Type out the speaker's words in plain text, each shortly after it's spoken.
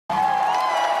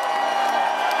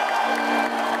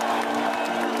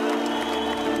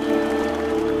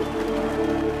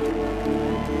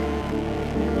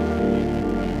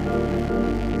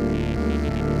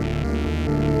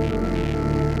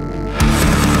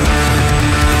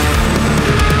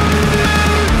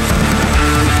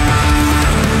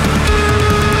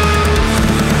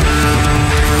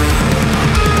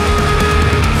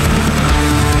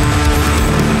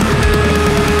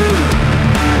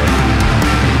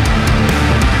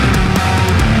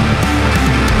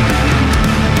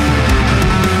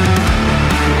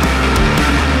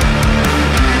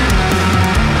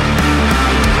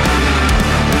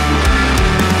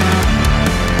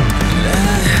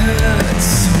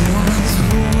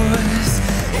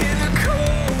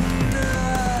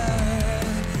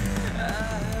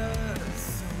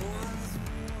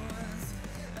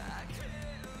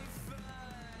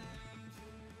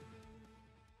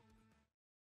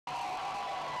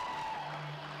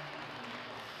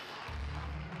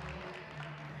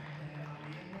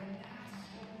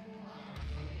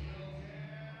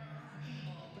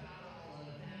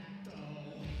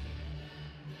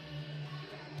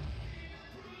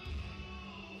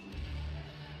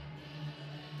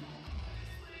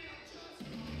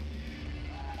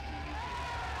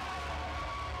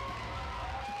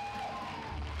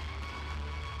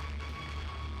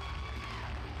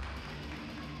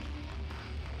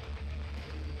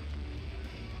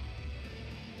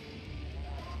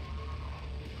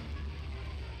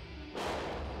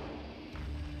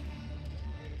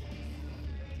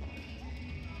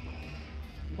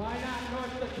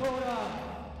Dakota,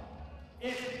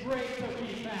 it's great to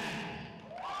be back.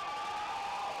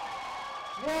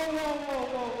 Whoa, whoa, whoa,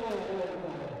 whoa, whoa, whoa,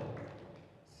 whoa.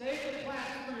 Save the clap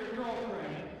for your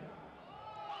girlfriend.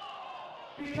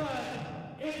 Because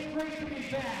it's great to be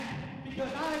back.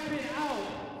 Because I've been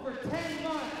out for 10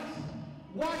 months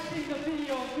watching the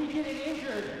video of me getting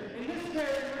injured in this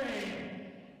very ring.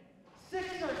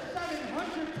 600 or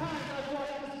 700 times I've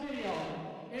watched this video.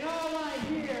 And all I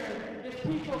hear is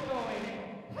people going,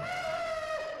 ah,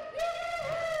 you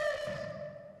hurt!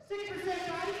 6%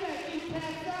 body fat, eat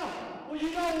cats out. Well,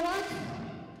 you know what?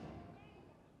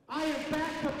 I am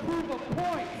back to prove a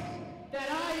point that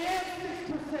I am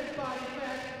 6% body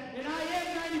fat and I am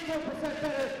 94%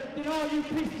 better than all you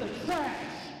pieces of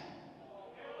trash.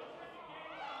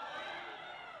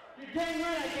 You're dang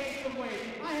right I gained some weight.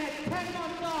 I had 10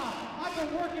 months off. I've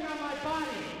been working on my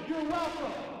body. You're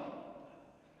welcome.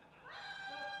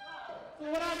 So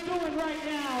what I'm doing right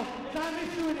now is I'm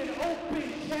issuing an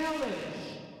open challenge.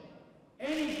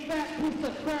 Any fat piece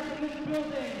of crap in this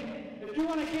building, if you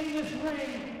want to get in this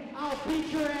ring, I'll beat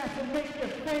your ass and make you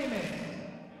famous.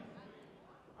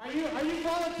 Are you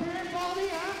volunteering, Baldy,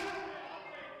 huh?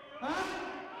 Huh?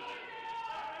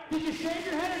 Did you shave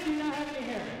your head or do you not have any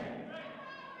hair?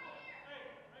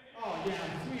 Oh yeah,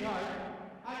 sweetheart.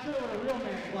 I tell you what a real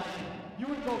man's like. You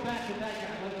wouldn't go back to that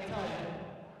guy, let me tell you.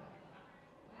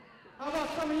 How about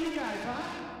some of you guys, huh?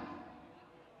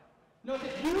 No,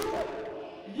 that you?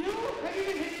 You? Have you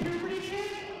even hit puberty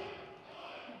yet?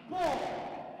 Bull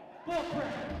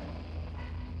crap.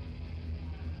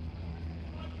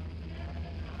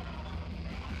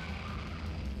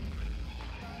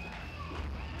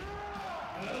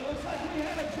 It looks like we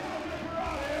have a challenger for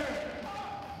out here.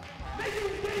 Making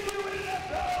his debut in an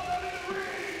NFL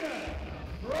ring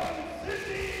from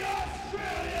Sydney,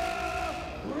 Australia,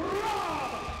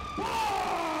 Rob Barnes.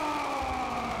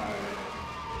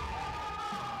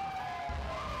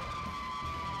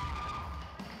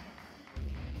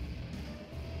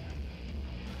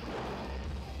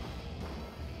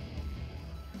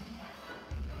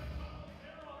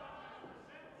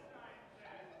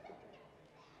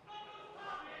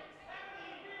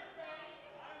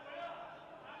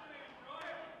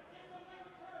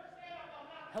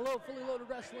 Hello, Fully Loaded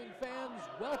Wrestling fans.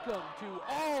 Welcome to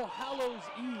All Hallows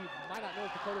Eve, Minot,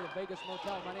 North Dakota, the Vegas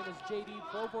Motel. My name is JD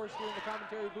Provorst here in the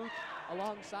commentary booth.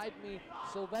 Alongside me,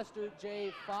 Sylvester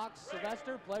J. Fox.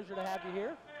 Sylvester, pleasure to have you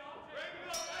here.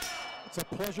 It's a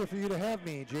pleasure for you to have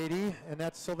me, JD, and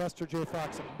that's Sylvester J.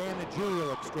 Fox, a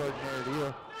managerial extraordinaire to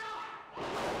you.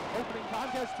 Opening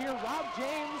contest here, Rob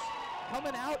James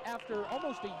coming out after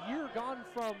almost a year gone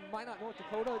from Minot, North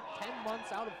Dakota, 10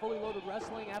 months out of Fully Loaded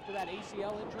Wrestling after that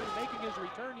ACL injury, making his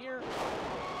return here.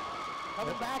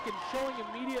 Coming back and showing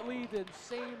immediately the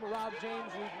same Rob James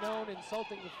we've known,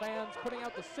 insulting the fans, putting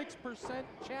out the 6%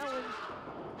 challenge,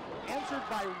 answered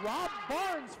by Rob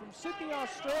Barnes from Sydney,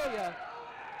 Australia.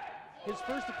 His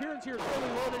first appearance here at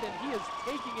Fully Loaded, and he is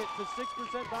taking it to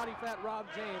 6% body fat Rob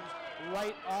James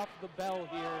right off the bell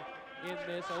here in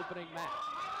this opening match.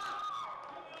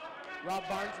 Rob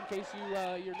Barnes, in case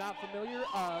you're not familiar,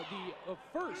 the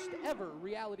first ever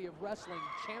Reality of Wrestling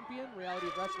champion. Reality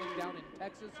of Wrestling down in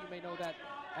Texas. You may know that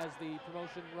as the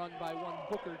promotion run by one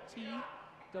Booker T,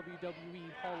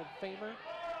 WWE Hall of Famer.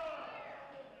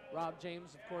 Rob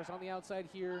James, of course, on the outside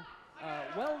here,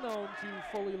 well known to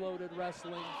Fully Loaded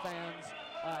Wrestling fans.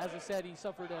 As I said, he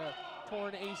suffered a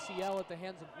torn ACL at the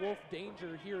hands of Wolf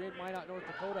Danger here in Minot, North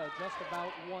Dakota, just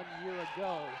about 1 year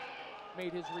ago.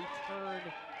 Made his return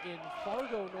in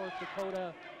Fargo, North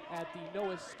Dakota at the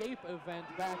No Escape event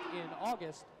back in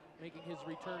August, making his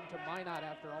return to Minot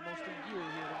after almost a year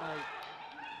here tonight.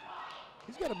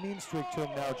 He's got a mean streak to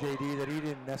him now, JD, that he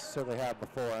didn't necessarily have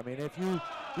before. I mean, if you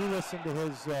listen to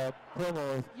his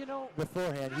promo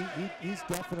beforehand, he's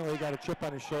definitely got a chip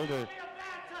on his shoulder.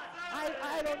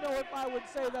 I don't know if I would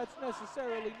say that's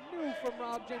necessarily new from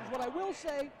Rob James. What I will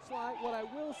say, Sly,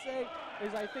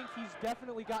 is I think he's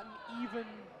definitely gotten even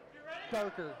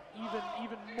darker,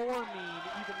 even more mean,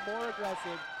 even more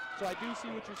aggressive. So I do see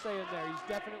what you're saying there. He's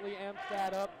definitely amped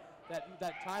that up.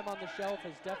 That time on the shelf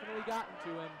has definitely gotten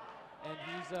to him, and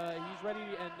he's ready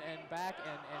and back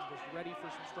and just ready for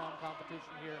some strong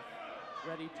competition here,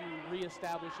 ready to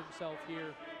reestablish himself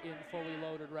here in Fully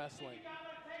Loaded Wrestling.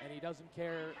 And he doesn't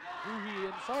care who he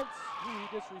insults, who he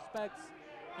disrespects.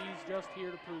 He's just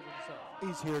here to prove himself.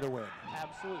 He's here to win.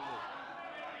 Absolutely.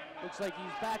 Looks like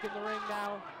he's back in the ring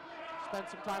now. Spent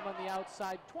some time on the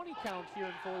outside. 20 count here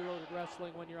in Fully Loaded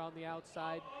Wrestling when you're on the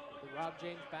outside. With Rob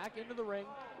James back into the ring.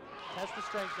 Test of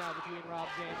strength now between Rob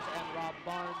James and Rob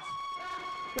Barnes.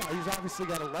 Yeah, he's obviously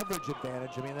got a leverage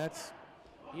advantage. I mean, that's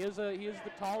He is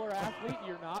the taller athlete.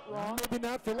 You're not wrong. Maybe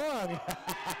not for long.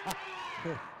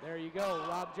 There you go,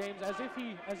 Rob James, as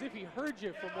if he heard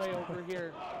you from way over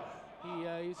here.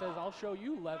 He says, "I'll show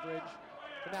you leverage."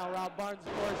 But now Rob Barnes,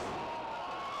 of course,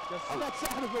 just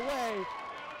steps out of the way,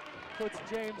 puts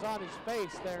James on his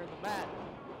face there in the mat.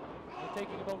 They're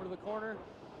taking him over to the corner,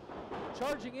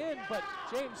 charging in, but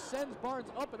James sends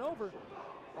Barnes up and over.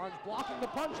 Barnes blocking the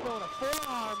punch, though, and a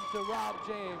forearm to Rob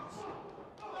James.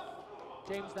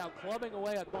 James now clubbing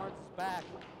away at Barnes' back.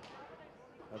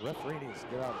 The referee needs to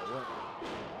get out of the ring.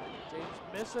 James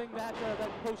missing that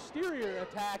posterior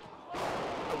attack.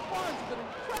 Barnes with an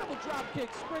incredible drop kick,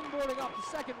 springboarding off the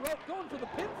second rope, going for the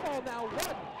pinfall now.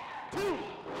 1, 2.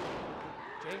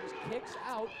 James kicks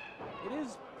out. It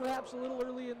is perhaps a little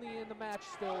early in the match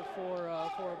still for a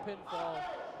pinfall.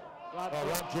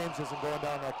 Rob James isn't going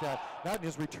down like that. Not in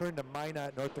his return to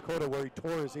Minot, North Dakota, where he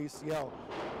tore his ACL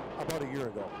about a year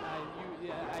ago.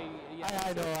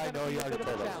 I know. You already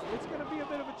told us. It's going to be a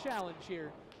bit of a challenge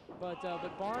here, but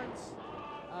Barnes,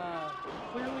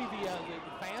 clearly the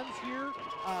fans here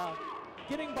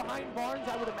getting behind Barnes.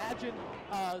 I would imagine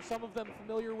some of them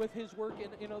familiar with his work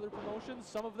in other promotions.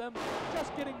 Some of them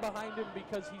just getting behind him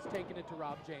because he's taking it to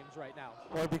Rob James right now,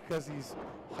 or because he's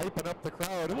hyping up the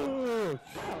crowd. Ooh.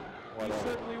 He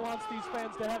certainly wants these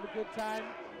fans to have a good time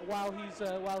while he's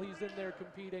in there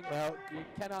competing. Well, you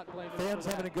cannot blame him. Fans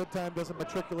having a good time doesn't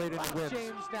matriculate any wins.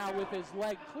 James now with his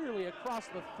leg clearly across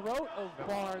the throat of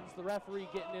Barnes. The referee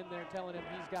getting in there, telling him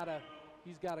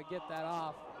he's got to get that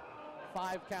off.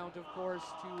 5 count, of course,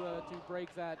 to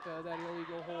break that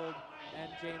illegal hold,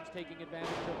 and James taking advantage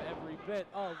of every bit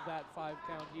of that 5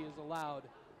 count he is allowed.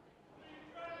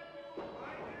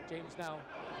 James now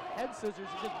head scissors,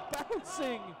 just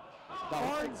bouncing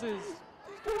Barnes's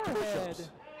forehead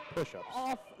push-ups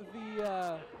off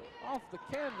the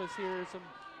canvas here. Some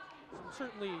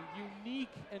certainly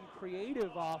unique and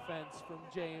creative offense from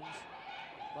James,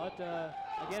 but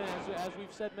again, as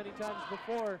we've said many times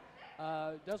before,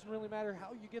 it doesn't really matter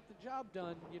how you get the job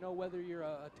done. You know, whether you're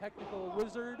a technical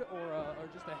wizard or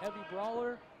just a heavy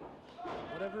brawler,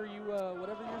 whatever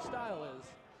your style is.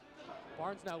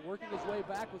 Barnes now working his way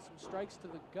back with some strikes to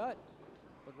the gut,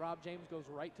 but Rob James goes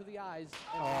right to the eyes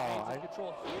and remains in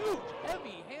control. Huge,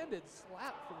 heavy-handed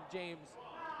slap from James.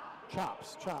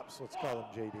 Chops, let's call him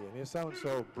JD. I mean, it sounds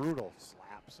so brutal,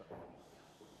 slaps.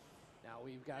 Now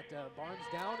we've got Barnes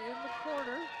down in the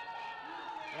corner.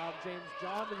 Rob James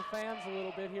jawing to the fans a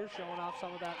little bit here, showing off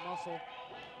some of that muscle.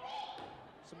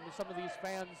 Some of these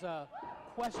fans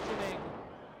questioning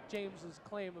James's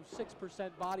claim of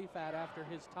 6% body fat after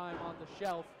his time on the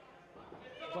shelf,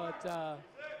 but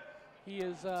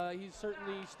he's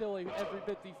certainly still every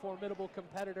bit the formidable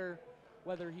competitor,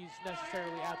 whether he's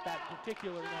necessarily at that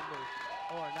particular number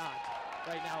or not.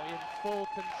 Right now in full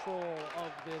control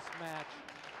of this match.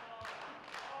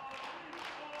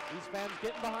 These fans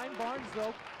getting behind Barnes,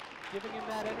 though, giving him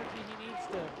that energy he needs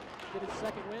to get his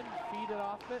second win, feed it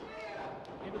off it.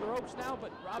 Into the ropes now,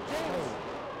 but Rob James,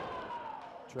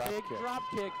 big drop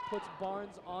kick, puts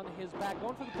Barnes on his back.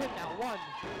 Going for the pin now, 1,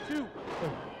 2.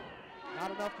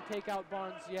 Not enough to take out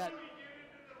Barnes yet.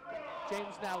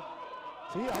 James now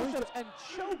push-ups and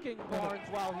choking Barnes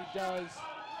while he does.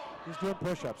 He's doing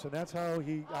push-ups, and that's how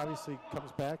he obviously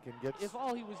comes back and gets... If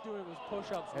all he was doing was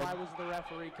push-ups, why was the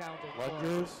referee counting?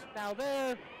 Lunges. Now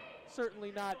there,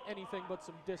 certainly not anything but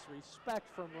some disrespect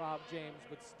from Rob James,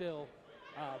 but still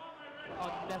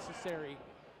unnecessary,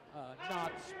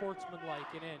 not sportsmanlike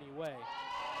in any way.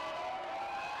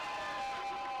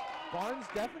 Barnes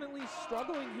definitely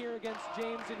struggling here against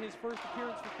James in his first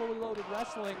appearance for Fully Loaded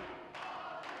Wrestling.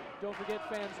 Don't forget,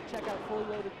 fans, to check out Fully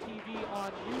Loaded TV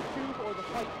on YouTube or the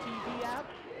Fight TV app.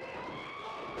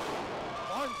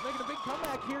 Barnes making a big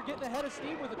comeback here, getting ahead of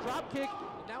steam with a drop kick.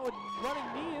 And now a running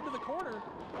knee into the corner.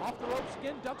 Off the ropes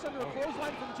again, ducks under a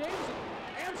clothesline from James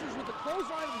and answers with a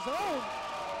clothesline of his own.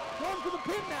 Going for the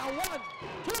pin now,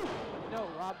 1, 2. No,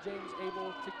 Rob James able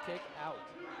to kick out.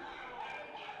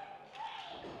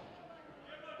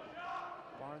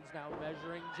 Barnes now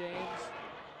measuring James.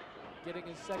 Getting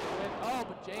his second win. Oh,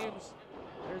 but James,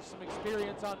 there's some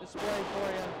experience on display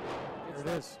for you.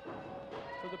 There it is.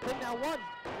 For the pin now, 1,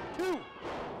 2.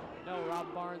 No,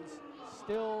 Rob Barnes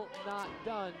still not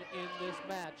done in this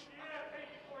match.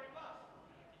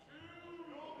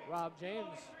 Rob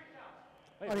James.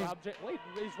 Wait,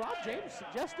 is Rob James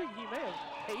suggesting he may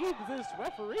have paid this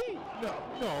referee?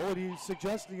 No, what he's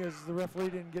suggesting is the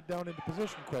referee didn't get down into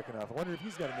position quick enough. I wonder if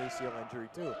he's got an ACL injury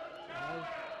too.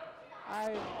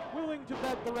 I'm willing to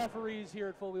bet the referees here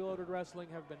at Fully Loaded Wrestling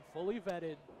have been fully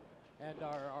vetted and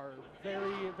are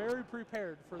very, very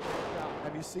prepared for their job.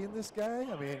 Have you seen this guy?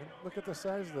 I mean, look at the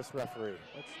size of this referee.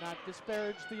 Let's not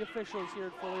disparage the officials here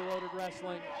at Fully Loaded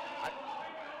Wrestling.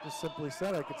 Just simply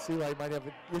said, I could see why he might have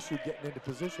an issue getting into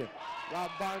position. Rob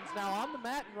Barnes now on the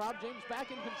mat, and Rob James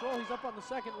back in control. He's up on the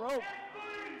second rope.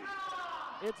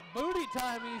 It's booty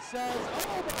time, he says.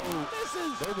 Oh, but he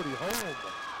misses. Nobody home.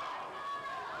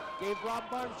 Gave Rob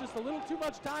Barnes just a little too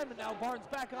much time, and now Barnes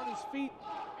back on his feet,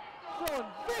 throwing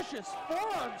vicious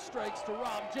forearm strikes to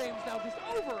Rob James, now just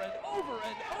over and over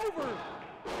and over.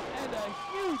 And a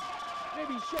huge,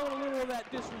 maybe showing a little of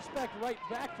that disrespect right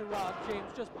back to Rob James,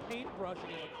 just paintbrushing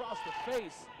him across the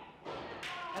face.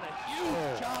 And a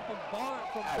huge chop of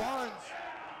from Barnes.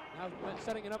 Now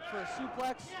setting it up for a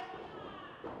suplex.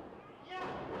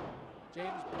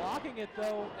 James blocking it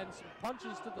though, and some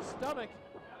punches to the stomach.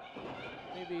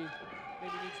 Maybe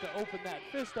needs to open that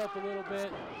fist up a little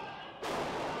bit.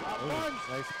 Barnes.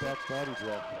 Nice back body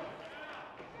drop.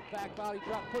 Back body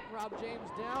drop, putting Rob James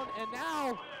down, and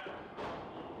now,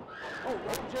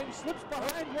 Rob James slips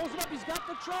behind, rolls it up, he's got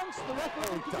the trunks, the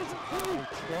referee position 2,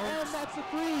 and that's a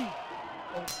 3.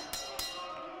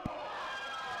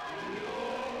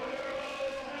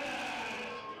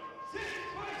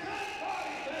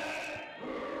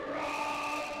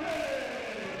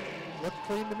 Looked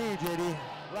clean to me, JD.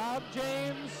 Rob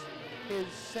James, his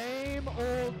same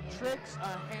old tricks,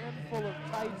 a handful of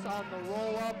tights on the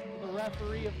roll-up. The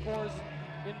referee, of course,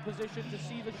 in position to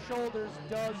see the shoulders,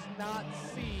 does not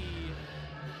see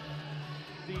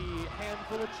the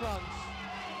handful of trunks.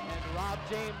 And Rob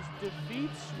James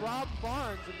defeats Rob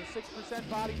Barnes in the 6%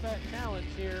 body fat challenge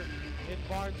here in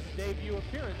Barnes' debut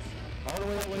appearance. All the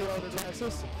way to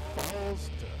Texas, falls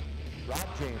to Rob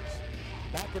James.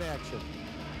 Back in action.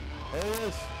 There he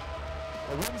is.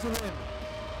 A win's a win.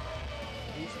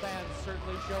 These fans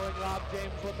certainly showing Rob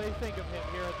James what they think of him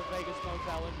here at the Vegas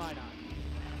Motel in Minot.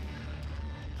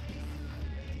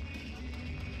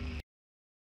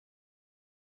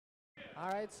 All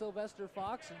right, Sylvester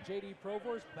Fox and JD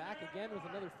Provorst back again with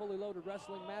another Fully Loaded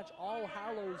Wrestling match. All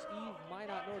Hallows Eve,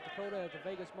 Minot, North Dakota at the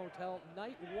Vegas Motel.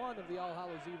 Night 1 of the All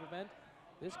Hallows Eve event.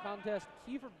 This contest,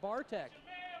 Kiefer Bartek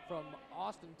from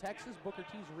Austin, Texas, Booker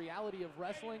T's Reality of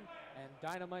Wrestling, and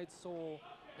Dynamite Soul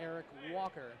Eric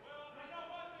Walker.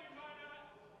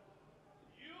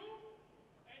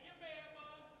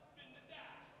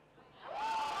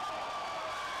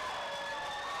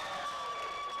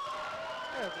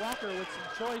 Eric Walker with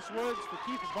some choice words for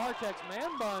Kiefer Bartek's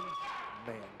man bun.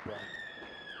 Man bun.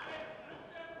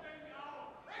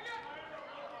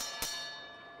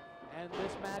 And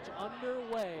this match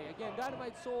underway. Again,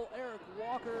 Dynamite Soul, Eric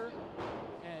Walker,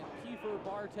 and Kiefer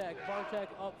Bartek. Bartek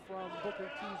up from Booker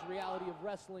T's Reality of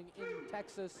Wrestling in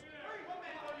Texas.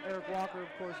 Eric Walker, of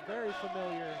course, very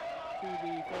familiar to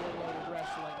the Fully Loaded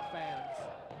Wrestling fans.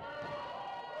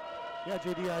 Yeah,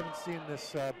 JD, I haven't seen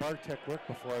this Bartek work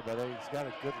before, but he's got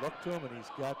a good look to him, and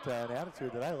he's got an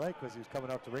attitude that I like because he's coming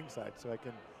out to ringside, so I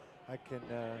can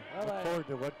look forward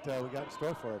to what we got in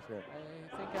store for us here.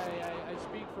 I think I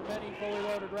speak for many Fully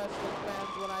Loaded Wrestling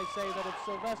fans when I say that if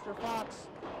Sylvester Fox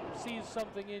sees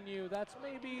something in you, that's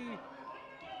maybe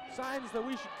signs that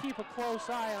we should keep a close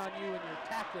eye on you and your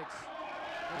tactics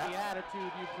and the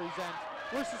attitude you present.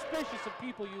 We're suspicious of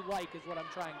people you like is what I'm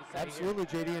trying to say. Absolutely,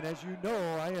 here. JD, and as you know,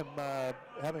 I am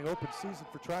having open season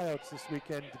for tryouts this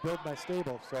weekend to build my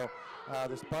stable. So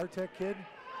this Bartek kid,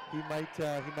 he might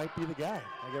be the guy.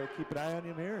 I got to keep an eye on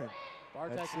him here. And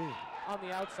Bartek on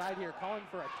the outside here, calling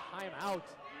for a timeout.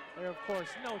 There, of course,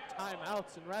 no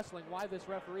timeouts in wrestling. Why this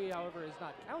referee, however, is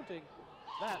not counting,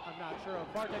 that I'm not sure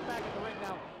of. Bartek back in the ring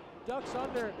now, ducks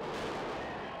under.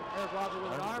 Eric Walker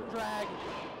with an arm drag,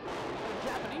 a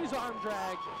Japanese arm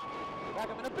drag. Back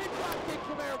up in a big drop kick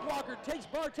from Eric Walker, takes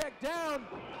Bartek down.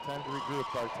 Time to regroup,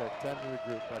 Bartek, time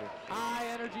to regroup, buddy. High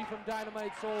energy from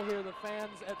Dynamite Soul here. The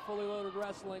fans at Fully Loaded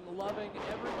Wrestling loving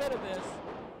every bit of this.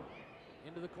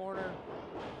 Into the corner,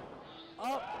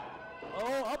 up,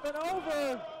 up and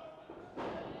over.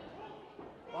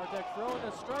 Bartek throwing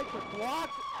a strike, but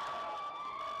blocked.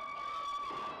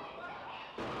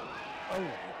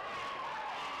 Oh.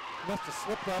 Must have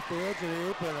slipped off the edge of the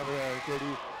apron over there,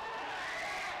 JD.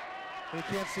 He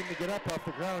can't seem to get up off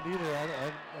the ground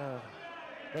either.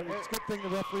 But it's a good thing the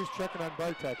referee's checking on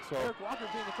Bartek. So Eric Walker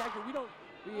being attacked here.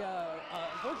 We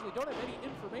unfortunately don't have any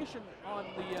information on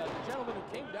the gentleman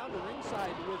who came down to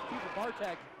ringside with Kiefer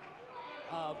Bartek,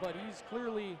 but he's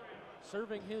clearly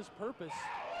serving his purpose.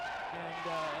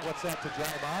 And what's that, to dry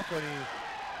him off when he?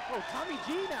 Oh, Tommy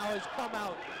G now has come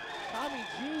out. Tommy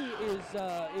G is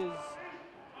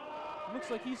looks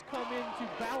like he's come in to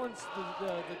balance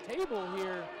the table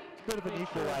here It's a bit of an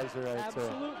equalizer, I'd say.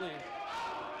 Absolutely.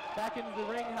 Back into the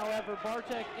ring, however,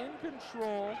 Bartek in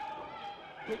control.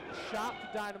 Big shot to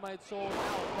Dynamite Soul.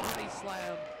 Now body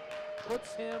slam.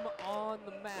 Puts him on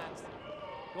the mat.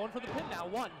 Going for the pin now.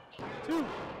 1, 2.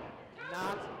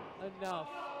 Not enough.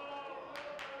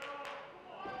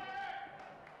 Let's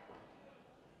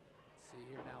see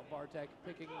here now. Bartek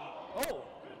picking. Oh!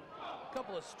 A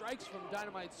couple of strikes from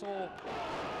Dynamite Soul.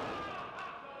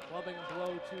 Clubbing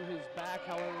blow to his back,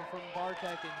 however, from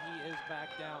Bartek, and he is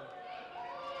back down.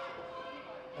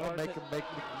 That'll make him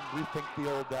rethink the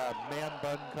old man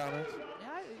bun comments.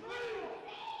 Yeah,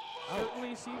 it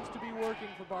certainly seems to be working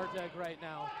for Bartek right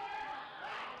now.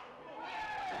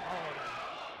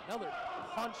 Oh, another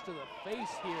punch to the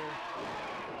face here.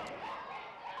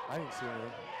 I didn't see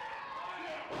anything.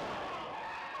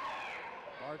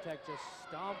 Bartek just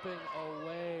stomping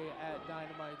away at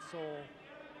Dynamite Soul.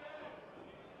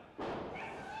 Into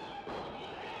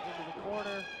the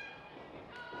corner.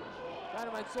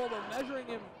 Dynamite Soul, though, measuring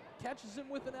him, catches him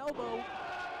with an elbow.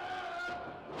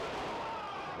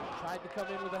 Tried to come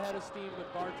in with a head of steam,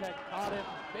 but Bartek caught him.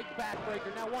 Big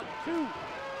backbreaker. Now 1, 2.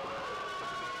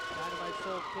 Dynamite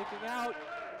Soul kicking out.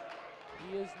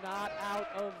 He is not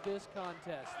out of this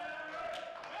contest.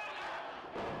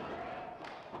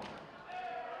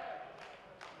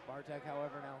 Bartek,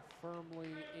 however, now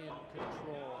firmly in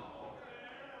control.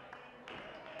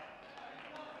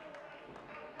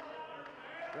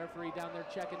 Referee down there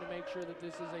checking to make sure that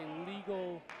this is a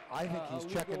legal. I think he's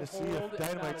checking to see if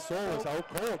Dynamite Soul is out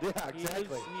cold. Yeah,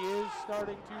 exactly. He is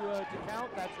starting to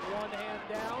count. That's 1 hand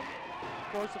down.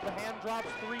 Of course, if the hand drops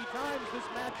 3 times, this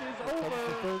match is over.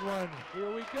 The third one.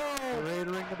 Here we go. Ready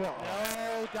to ring the bell.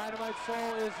 No, Dynamite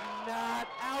Soul is not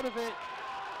out of it.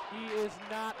 He is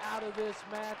not out of this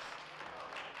match.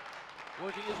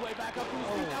 Working his way back up to his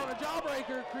feet now, and a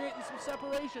jawbreaker, creating some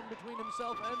separation between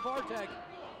himself and Bartek.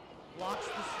 Blocks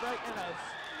the strike and a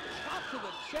chop to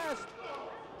the chest.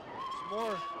 Some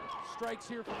more strikes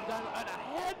here from Dynamite, and a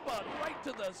headbutt right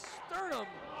to the sternum.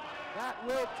 That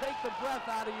will take the breath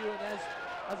out of you, and as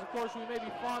of course we may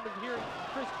be fond of hearing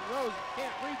Christian Rose,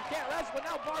 can't breathe, can't rest, but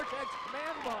now Bartek's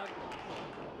man bun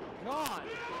gone.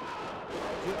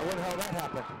 I wonder how that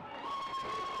happened.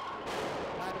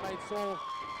 Dynamite Soul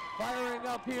firing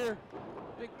up here.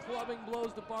 Big clubbing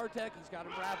blows to Bartek. He's got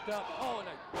him wrapped up. Oh, and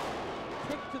a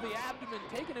kick to the abdomen,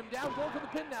 taking him down, going for the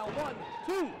pin now. 1,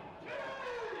 2.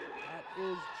 That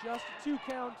is just a 2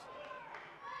 count.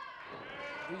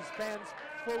 These fans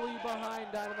fully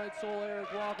behind Dynamite Soul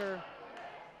Eric Walker.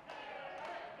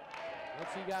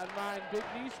 What's he got in mind? Big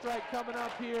knee strike coming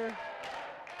up here.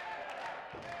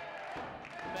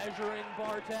 Measuring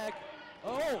Bartek.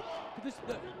 Oh,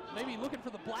 maybe looking for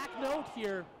the black note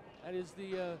here. That is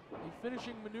the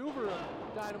finishing maneuver of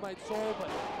Dynamite Soul, but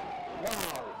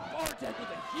wow, Bartek with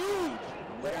a huge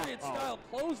lariat-style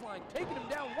clothesline, taking him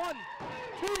down. 1,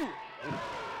 2.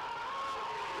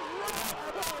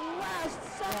 Last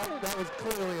second. That was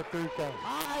clearly a 3 count.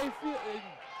 I feel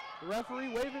the referee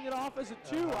waving it off as a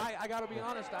 2. I got to be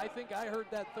honest. I think I heard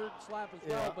that 3rd slap as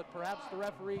well, but perhaps the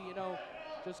referee,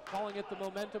 just calling it the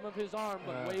momentum of his arm,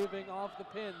 but waving off the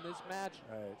pin. This match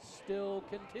still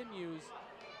continues.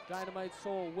 Dynamite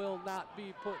Soul will not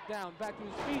be put down. Back to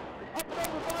his feet, up and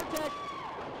over Bartek,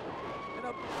 and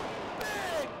a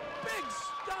big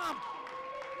stomp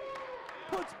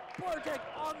puts Bartek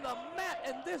on the mat,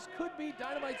 and this could be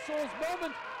Dynamite Soul's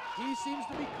moment. He seems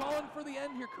to be calling for the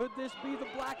end here. Could this be the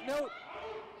black note?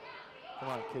 Come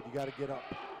on, kid, you got to get up.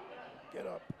 Get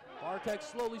up. Bartek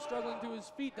slowly struggling to his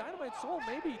feet. Dynamite Soul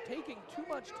maybe taking too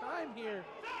much time here.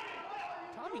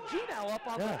 Tommy G now up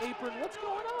on the apron. What's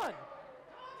going on?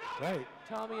 Right.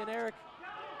 Tommy and Eric.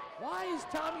 Why is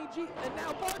Tommy G? And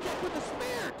now Bartek with the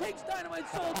spear takes Dynamite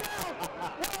Soul down.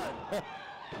 1,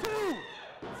 2,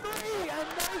 3, and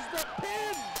there's the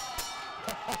pin.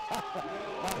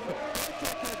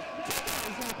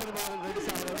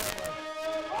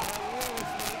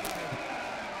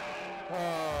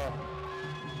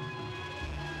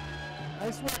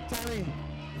 Nice work, Tommy.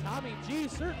 Tommy G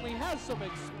certainly has some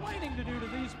explaining to do to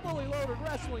these fully loaded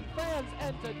wrestling fans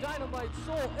and to Dynamite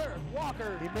Soul Eric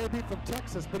Walker. He may be from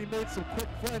Texas, but he made some quick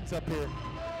friends up here.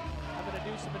 I'm going to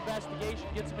do some investigation,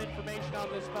 get some information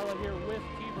on this fella here with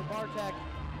Kiefer Bartek.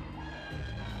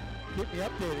 Keep me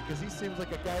updated, because he seems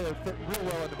like a guy that would fit real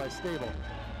well into my stable.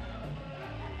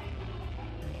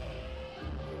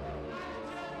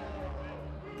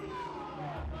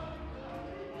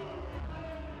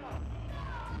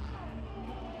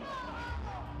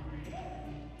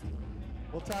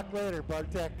 We'll talk later,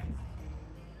 Bartek.